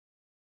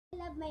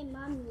love my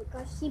mom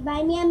because she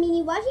buy me a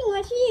mini washing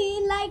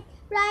machine like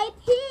right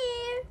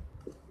here.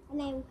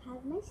 And I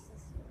have my sister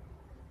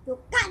to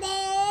cut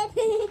it.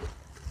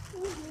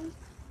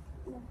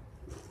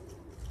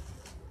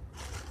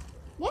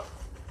 Yeah,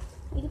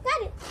 you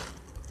cut it.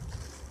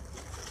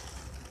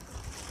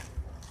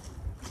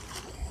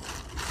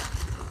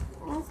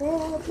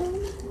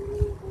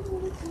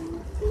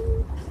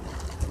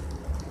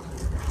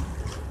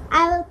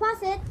 I will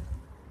pause it.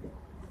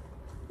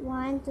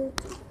 1, 2,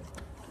 3.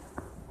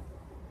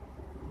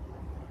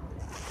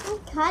 I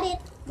cut it,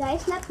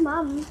 guys, not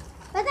mom.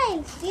 But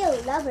I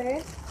still love her.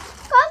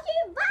 Cause she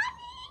bought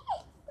me!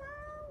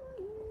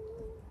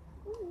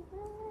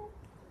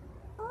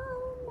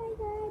 Oh my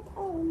god,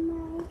 oh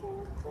my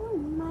god, oh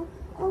my,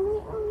 oh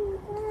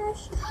my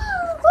gosh.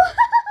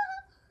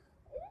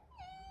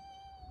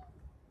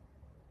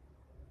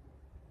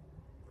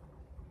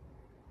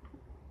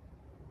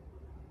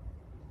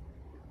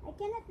 I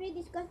cannot read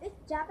this because it's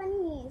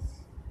Japanese.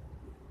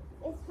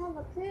 It's have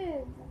a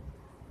curve.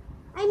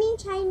 I mean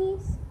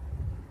Chinese.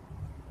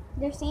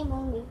 They're same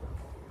only.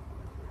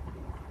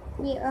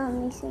 We are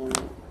only same.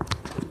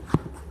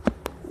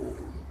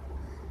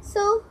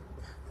 So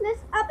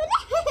let's open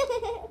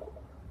it.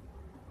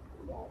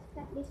 Let's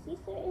cut the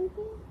scissor in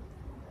here.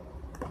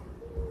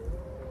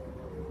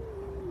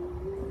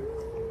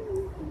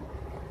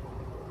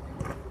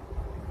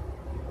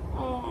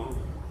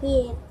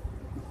 Here.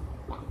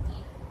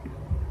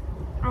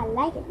 I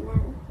like it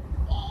now.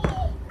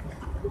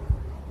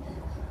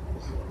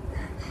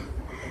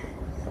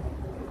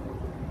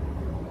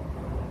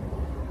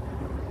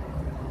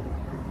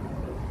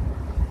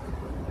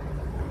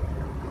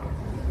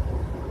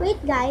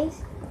 Wait,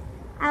 guys.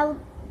 I'll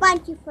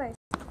punch you first.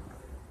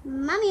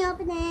 Mommy,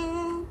 open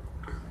it.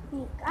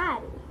 Oh,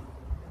 God.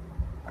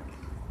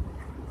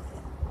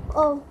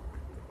 Oh,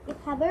 it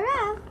have a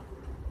wrap.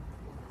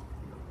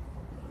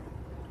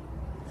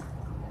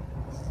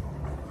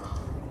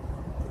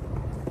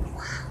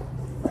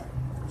 Wow.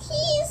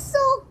 She's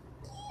so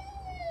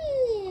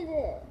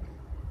cute.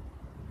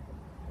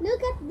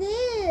 Look at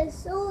this.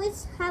 So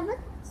it's have a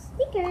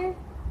sticker.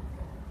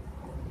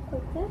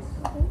 Focus.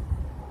 Okay.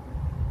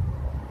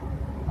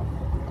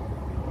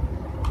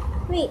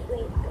 Wait.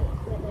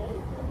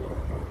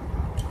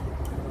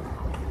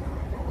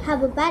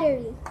 Have a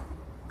battery.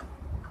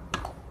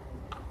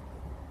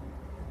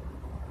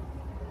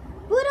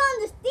 Put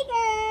on the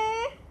sticker.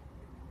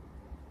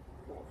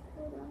 Let's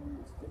put on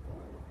the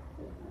sticker.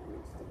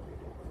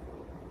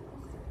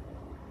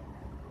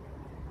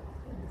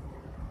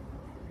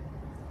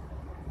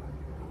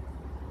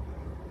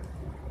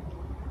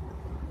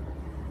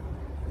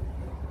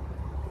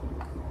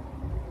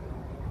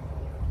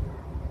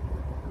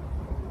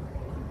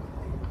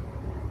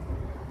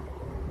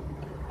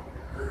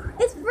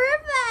 It's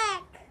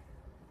perfect!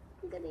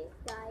 Look at it,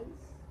 guys.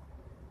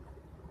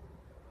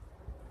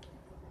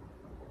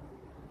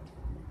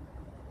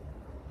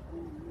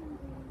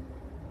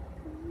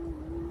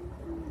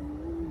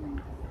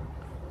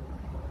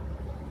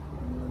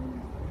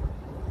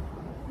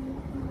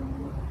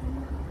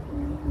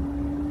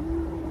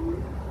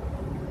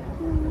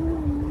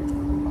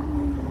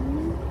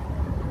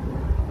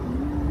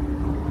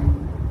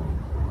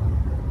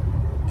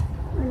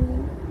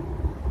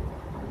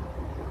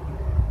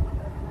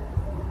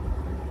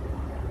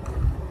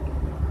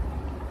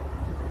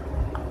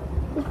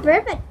 It's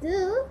perfect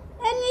too,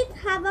 and it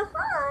have a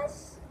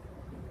horse.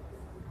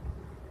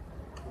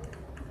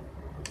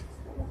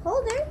 A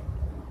holder.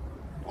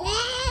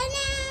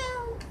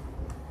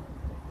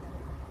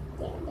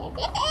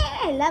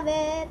 I love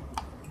it.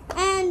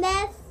 And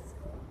that's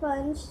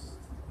sponge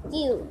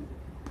stew.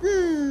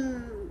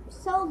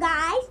 So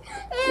guys,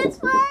 it's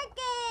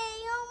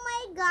working. Oh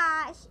my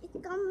gosh,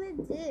 it comes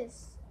with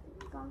this.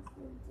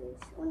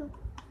 Oh no.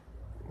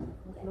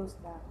 Close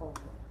the hole.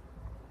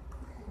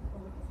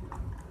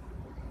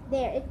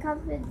 There, it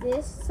comes with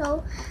this.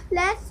 So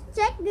let's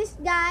check this,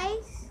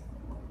 guys.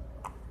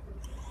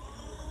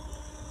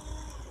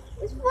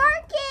 It's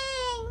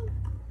working.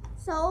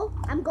 So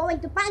I'm going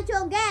to punch you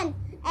again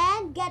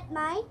and get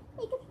my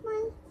makeup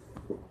smile.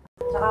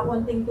 Saka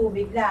konting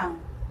tubig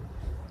lang.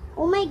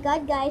 Oh my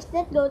god, guys,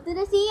 let's go to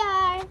the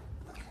CR.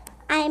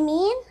 I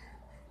mean,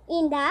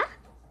 in the,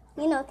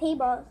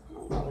 table.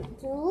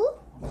 To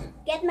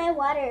get my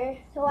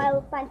water. So I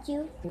will punch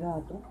you.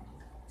 Pirado.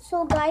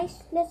 So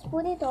guys, let's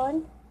put it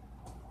on.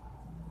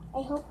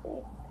 I hope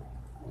it.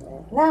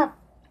 Lap.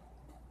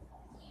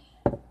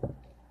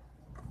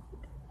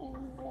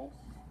 And let's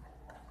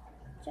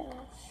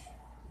just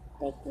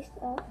take this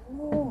off.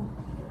 Oh.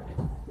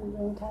 You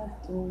don't have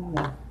to.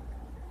 Yeah.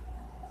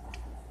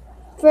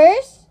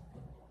 First,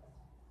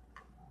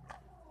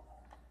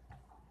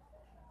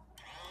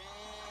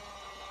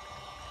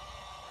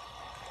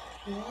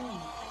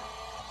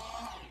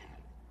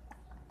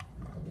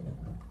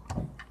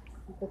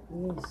 Look at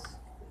this.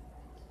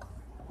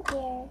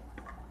 here.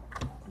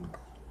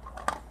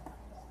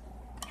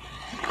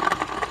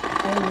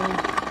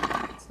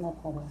 It's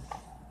not pala.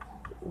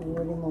 You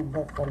remove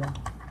that pala.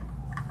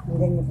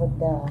 And then you put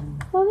the...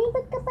 Mami,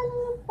 ba't ka pala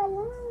ng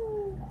pala?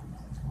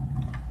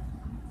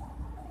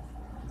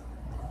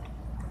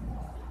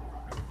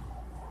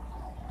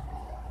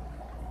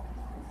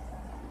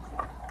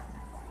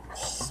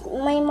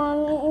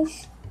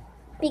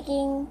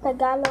 speaking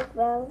Tagalog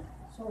well.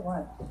 So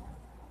what?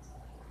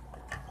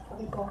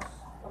 Pakipos.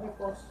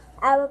 Pakipos.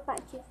 I will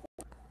punch you.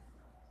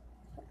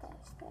 Okay,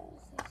 there's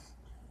this.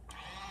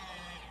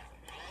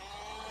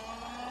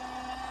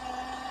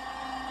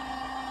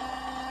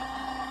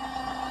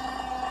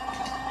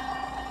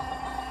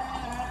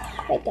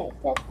 Wait guys,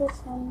 let's put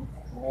some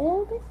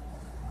little bit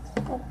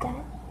of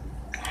that.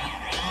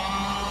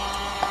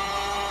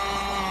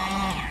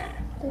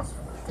 Just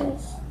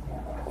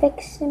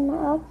fix him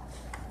up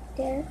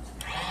there.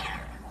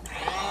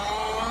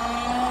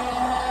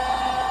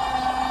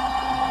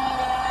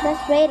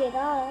 Let's wait it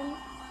on.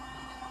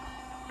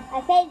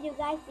 I said you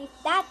guys, is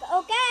that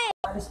okay?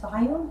 Alis pa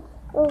kayo?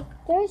 Oh,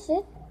 there's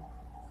it.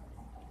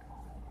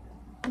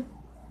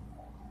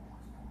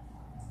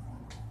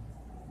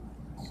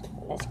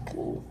 Let's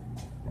clean.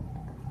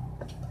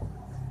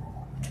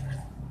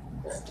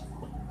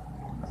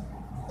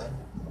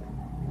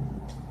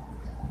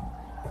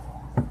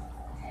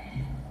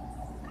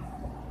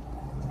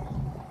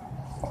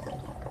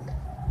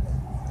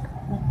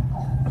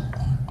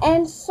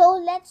 And so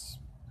let's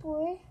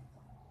pour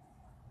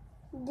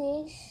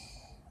this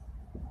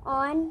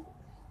on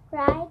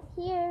right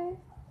here.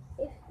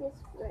 If this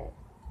works.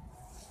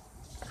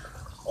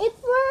 It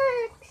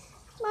works!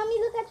 Mommy,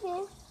 look at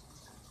this.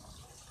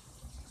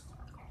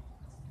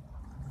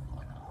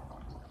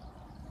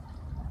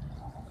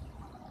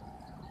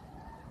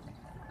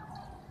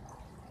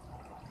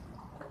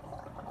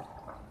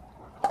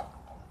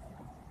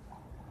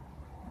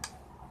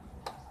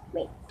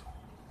 Wait.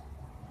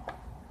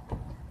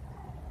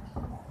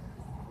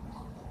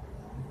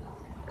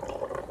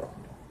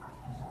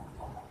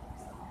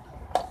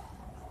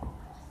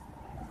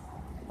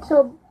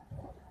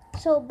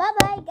 So bye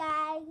bye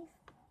guys.